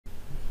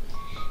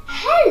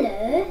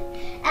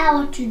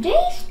our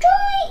today's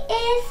story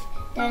is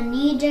The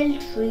Needle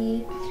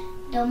Tree.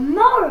 The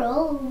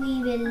moral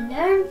we will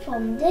learn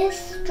from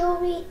this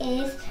story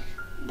is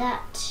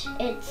that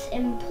it's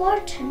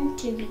important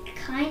to be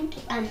kind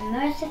and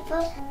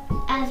merciful,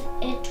 as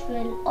it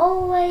will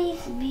always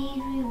be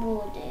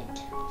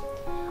rewarded.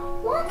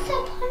 Once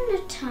upon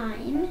a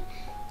time,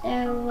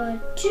 there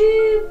were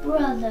two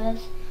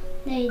brothers.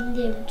 They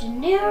lived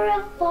near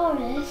a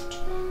forest.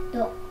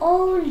 The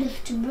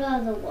oldest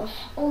brother was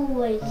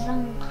always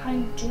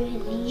unkind to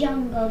his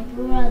younger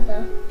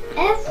brother.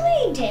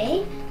 Every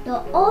day,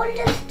 the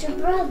oldest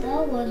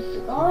brother was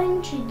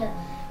going to the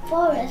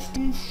forest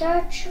in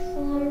search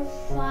for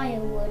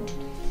firewood.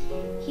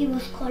 He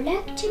was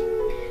collecting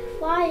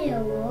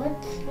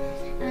firewoods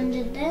and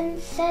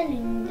then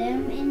selling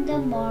them in the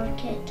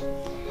market.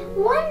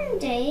 One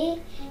day,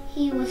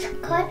 he was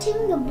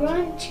cutting the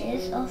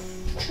branches of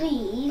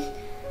trees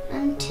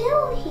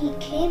until he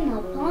came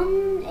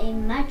upon a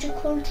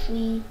magical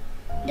tree.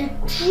 The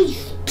tree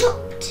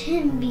stopped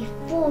him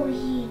before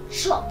he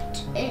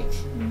chopped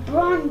its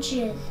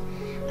branches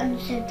and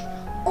said,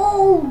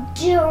 "Oh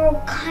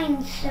dear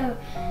kind sir,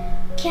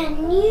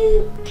 can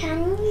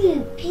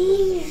you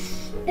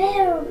please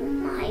spare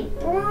my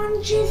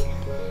branches?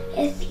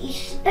 If you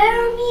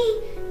spare me,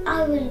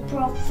 I will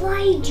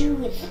provide you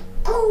with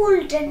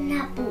golden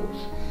apples."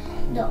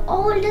 The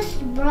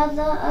oldest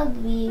brother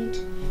agreed.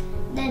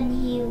 Then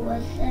he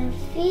was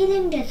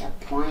feeling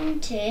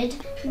disappointed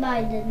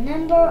by the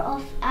number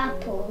of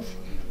apples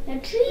the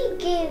tree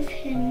gave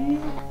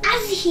him.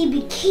 As he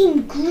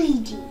became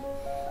greedy,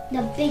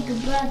 the big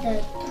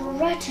brother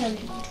threatened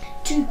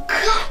to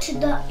cut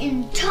the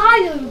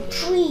entire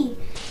tree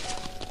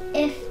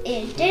if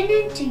it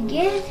didn't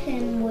give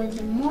him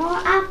with more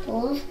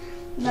apples.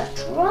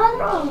 But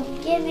rather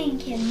of giving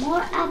him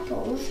more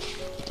apples,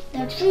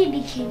 the tree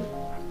became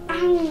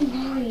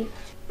angry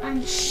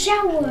and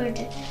showered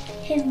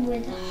him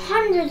with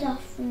hundreds of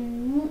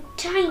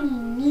tiny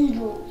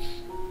needles.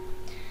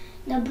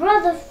 The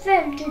brother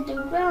fell to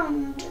the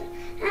ground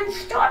and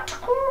started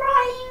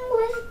crying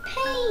with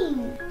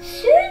pain.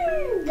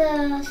 Soon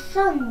the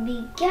sun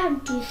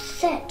began to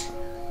set.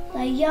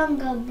 The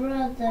younger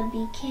brother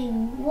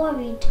became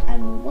worried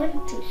and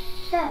went to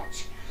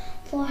search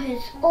for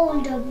his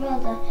older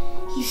brother.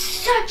 He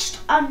searched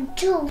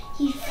until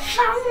he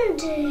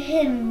found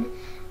him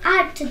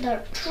at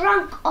the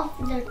trunk of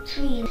the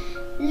tree,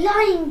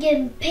 lying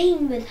in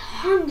pain with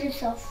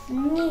hundreds of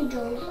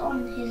needles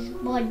on his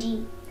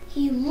body.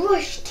 He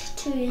rushed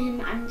to him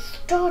and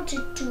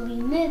started to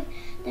remove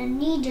the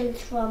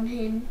needles from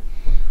him.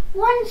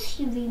 Once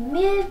he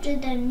removed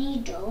the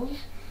needles,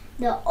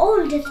 the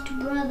oldest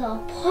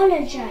brother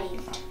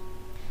apologized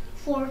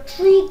for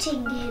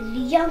treating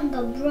his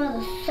younger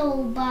brother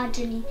so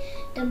badly.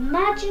 The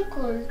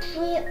magical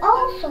tree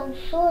also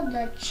saw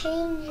the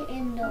change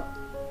in the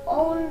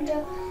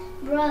older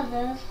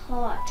brother's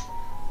heart.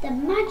 The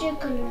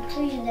magical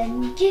tree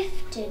then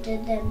gifted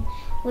them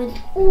with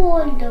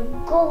all the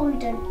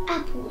golden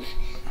apples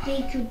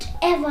they could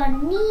ever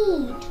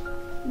need.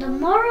 The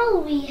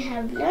moral we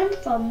have learned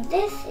from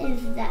this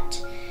is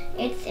that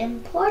it's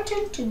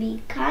important to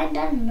be kind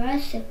and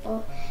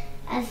merciful,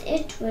 as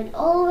it will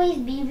always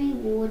be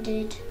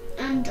rewarded.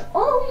 And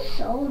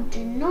also,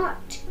 do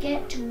not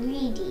get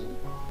greedy.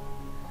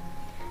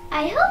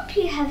 I hope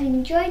you have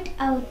enjoyed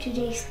our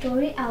today's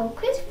story. Our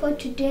quiz for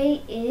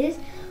today is,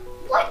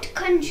 what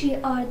country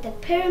are the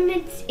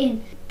pyramids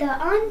in? The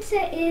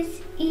answer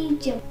is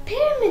Egypt.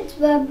 Pyramids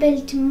were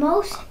built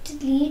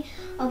mostly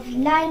of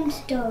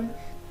limestone.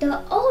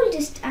 The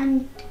oldest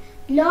and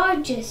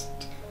largest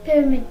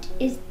pyramid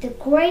is the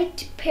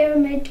Great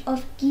Pyramid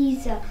of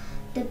Giza.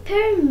 The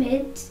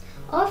pyramids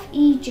of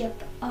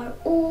Egypt are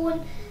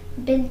all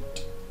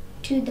built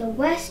to the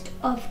west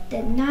of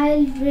the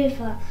Nile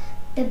River.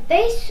 The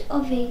base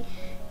of a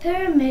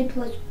pyramid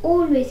was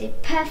always a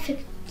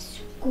perfect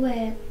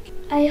square.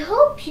 I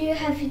hope you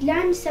have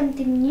learned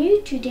something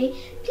new today.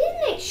 Please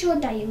make sure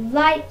that you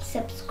like,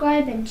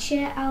 subscribe and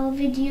share our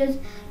videos.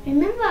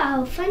 Remember,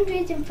 our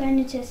fundraising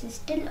furniture is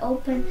still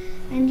open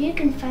and you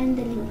can find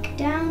the link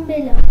down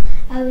below.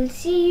 I will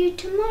see you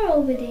tomorrow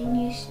with a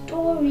new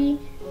story.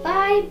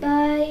 Bye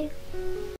bye.